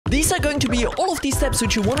These are going to be all of these steps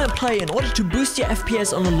which you want to apply in order to boost your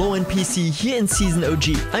FPS on a low-end PC here in Season OG.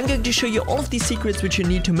 I'm going to show you all of these secrets which you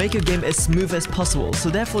need to make your game as smooth as possible, so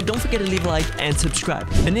therefore don't forget to leave a like and subscribe.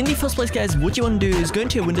 And in the first place guys, what you want to do is go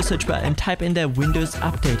into your Windows search bar and type in there Windows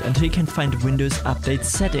Update until you can find Windows Update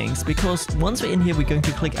settings, because once we're in here we're going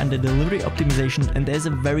to click under delivery optimization, and there's a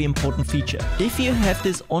very important feature. If you have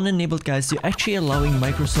this on enabled guys, you're actually allowing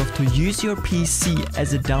Microsoft to use your PC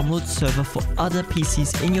as a download server for other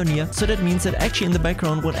PCs in your near. So that means that actually in the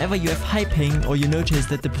background, whenever you have high ping or you notice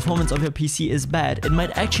that the performance of your PC is bad, it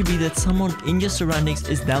might actually be that someone in your surroundings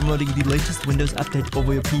is downloading the latest Windows update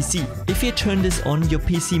over your PC. If you turn this on, your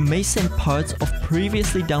PC may send parts of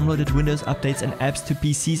previously downloaded Windows updates and apps to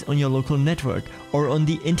PCs on your local network or on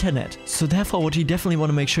the internet. So therefore what you definitely want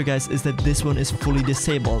to make sure guys is that this one is fully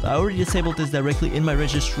disabled. I already disabled this directly in my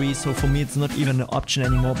registry, so for me it's not even an option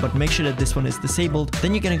anymore, but make sure that this one is disabled.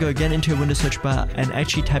 Then you're gonna go again into your Windows search bar and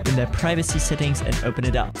actually type in their privacy settings and open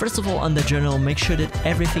it up. First of all, under general, make sure that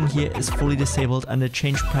everything here is fully disabled under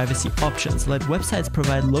change privacy options. Let websites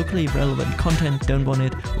provide locally relevant content, don't want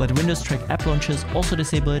it. Let Windows track app launches, also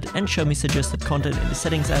disable it, and show me suggested content in the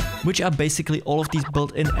settings app, which are basically all of these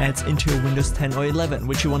built-in ads into your Windows 10 or 11,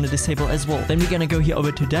 which you want to disable as well. Then we're gonna go here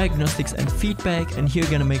over to diagnostics and feedback, and here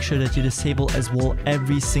you're gonna make sure that you disable as well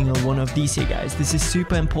every single one of these here guys. This is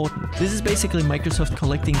super important. This is basically Microsoft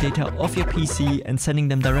collecting data off your PC and sending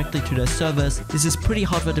them directly to their servers. This is pretty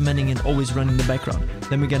hardware demanding and always run in the background.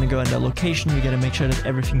 Then we're gonna go under location, we're gonna make sure that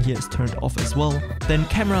everything here is turned off as well. Then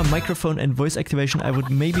camera, microphone and voice activation I would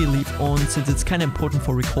maybe leave on, since it's kind of important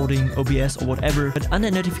for recording, OBS or whatever. But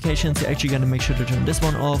under notifications you're actually gonna make sure to turn this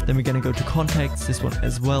one off. Then we're gonna go to contacts, this one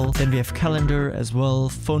as well. Then we have calendar as well,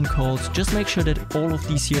 phone calls. Just make sure that all of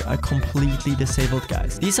these here are completely disabled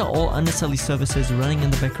guys. These are all unnecessary services running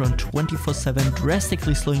in the background 24/7,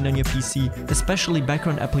 drastically slowing down your PC, especially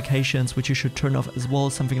background applications which you should turn off as well,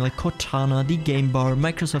 something like Cortana, the game bar,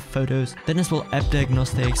 Microsoft Photos, then as well app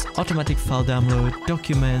diagnostics, automatic file download,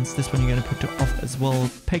 documents, this one you're gonna put to off as well,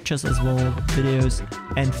 pictures as well, videos,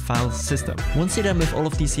 and file system. Once you're done with all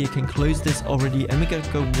of these here, you can close this already, and we're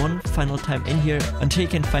gonna go one final time in here until you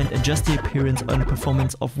can find adjust the appearance and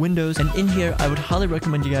performance of Windows. And in here I would highly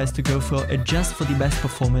recommend you guys to go for adjust for the best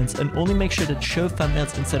performance, and only make sure that show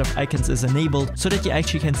thumbnails instead of icons is enabled, so that you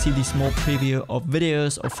actually can see the small preview of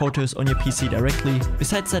videos or photos on your PC directly.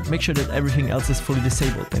 Besides that, make sure that everything else is fully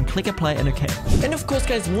disabled. Then click apply and OK. And of course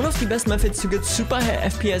guys, one of the best methods to get super high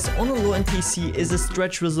FPS on a low-end PC is a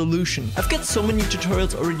stretch resolution. I've got so many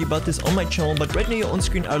tutorials already about this on my channel, but right now you're on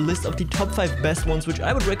screen are a list of the top 5 best ones which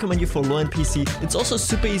I would recommend you for low-end PC. It's also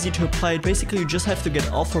super easy to apply it. Basically you just have to get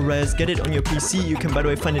alpha res, get it on your PC. You can by the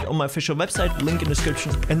way find it on my official website, link in the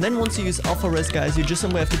description. And then once you use alpha res guys, you just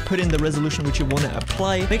simply have to put in the resolution which you want to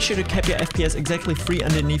apply. Make sure to cap your FPS exactly 3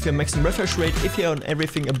 underneath your maximum refresh rate if you're on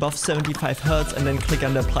everything above 75 Hz, and then click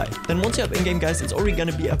under apply. Then once you're up in game guys, it's already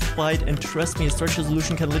gonna be applied, and trust me, a stretch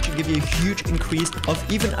resolution can literally give you a huge increase of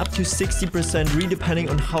even up to 60%, really depending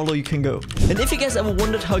on how low you can go. And if you guys ever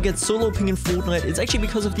wondered how I get so low ping in Fortnite, it's actually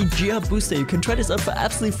because of the GR booster. You can try this out for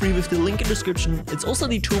absolutely free with the link in the description. It's also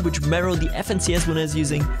the tool which Mero, the FNCS winner, is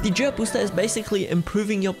using. The GR booster is basically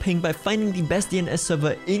improving your ping by finding the best DNS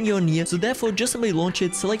server in your near, so therefore just simply launch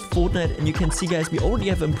it, select Fortnite, and you can see guys, we already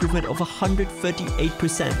have improvement of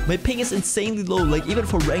 138%. My ping is insanely low, like even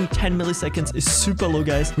for rank 10 milliseconds is super low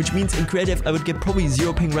guys, which means in creative I would get probably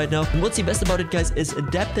 0 ping right now. And what's the best about it guys is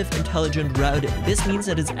adaptive intelligent routing. This means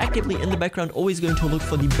that it's actively in the background always going to look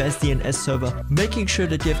for the best DNS server, making sure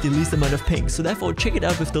that you have the least amount of ping. So therefore check it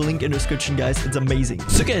out with the link in the description guys, it's amazing.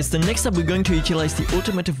 So guys, the next up we're going to utilize the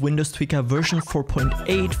automotive Windows tweaker version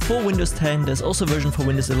 4.8 for Windows 10. There's also a version for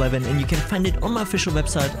Windows 11, and you can find it on my official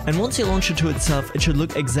website. And once you launch it to itself, it should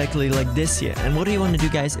look exactly like this here. And what you want to do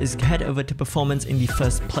guys is head over to performance in the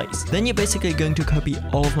first place. Then you're basically going to copy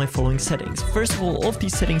all of my following settings. First of all of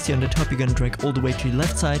these settings here on the top, you're going to drag all the way to the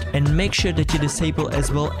left side, and make sure that you disable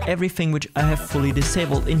as well everything which I have fully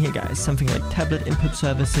disabled in here guys. Something like tablet input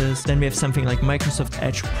services, then we have something like Microsoft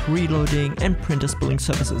Edge preloading and printer spooling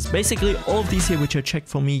services. Basically all of these here which are checked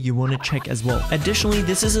for me, you want to check as well. Additionally,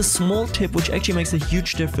 this is a small tip which actually makes a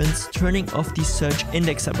huge difference, turning off the search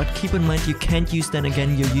indexer. But keep in mind you can't use then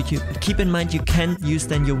again your YouTube. But keep in mind you can't use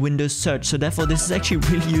then your Windows search. So therefore this is actually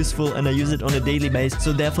really useful, and I use it on a daily basis.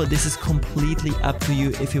 So therefore this is completely up to you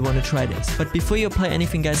if you want to try this. But before you apply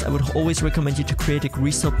anything guys, I would always recommend you to create a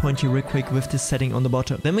restore point here real quick with this setting on the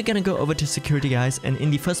bottom. Then we're gonna go over to security guys, and in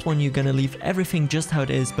the first one you're gonna leave everything just how it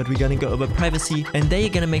is, but we're gonna go over privacy, and there you're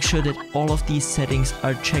gonna make sure that all of these settings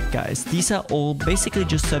are checked guys. These are all basically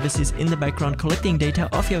just services in the background collecting data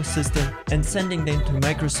off your system and sending them to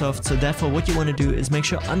Microsoft. So therefore what you want want to do is make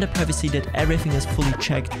sure under privacy that everything is fully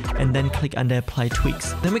checked, and then click under apply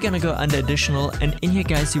tweaks. Then we're gonna go under additional, and in here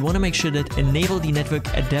guys, you want to make sure that enable the network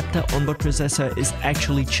adapter onboard processor is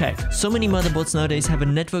actually checked. So many motherboards nowadays have a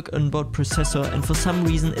network onboard processor, and for some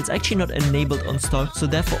reason it's actually not enabled on stock, so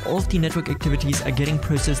therefore all of the network activities are getting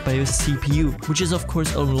processed by your CPU, which is of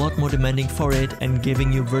course a lot more demanding for it and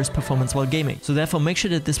giving you worse performance while gaming. So therefore make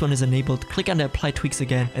sure that this one is enabled, click under apply tweaks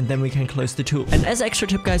again, and then we can close the tool. And as extra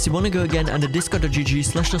tip guys, you want to go again under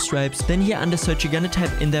discord.gg/stripes, then here under search you're gonna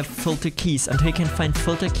type in there filter keys until you can find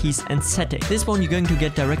filter keys and settings. This one you're going to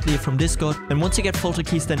get directly from Discord, and once you get filter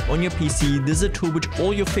keys then on your PC, this is a tool which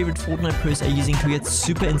all your favorite Fortnite pros are using to get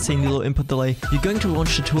super insanely low input delay. You're going to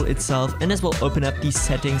launch the tool itself and as well open up the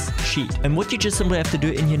settings sheet. And what you just simply have to do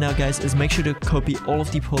in here now guys is make sure to copy all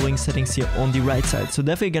of the polling settings here on the right side. So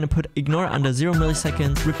therefore you're gonna put ignore under 0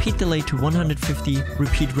 milliseconds, repeat delay to 150,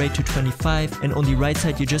 repeat rate to 25, and on the right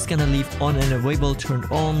side you're just gonna leave on and available turned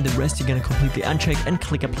on, the rest you're gonna completely uncheck and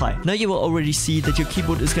click apply. Now you will already see that your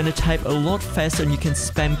keyboard is gonna type a lot faster and you can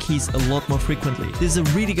spam keys a lot more frequently. This is a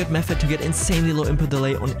really good method to get insanely low input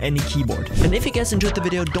delay on any keyboard. And if you guys enjoyed the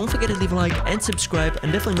video, don't forget to leave a like and subscribe,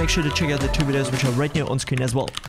 and definitely make sure to check out the 2 videos which are right now on screen as well.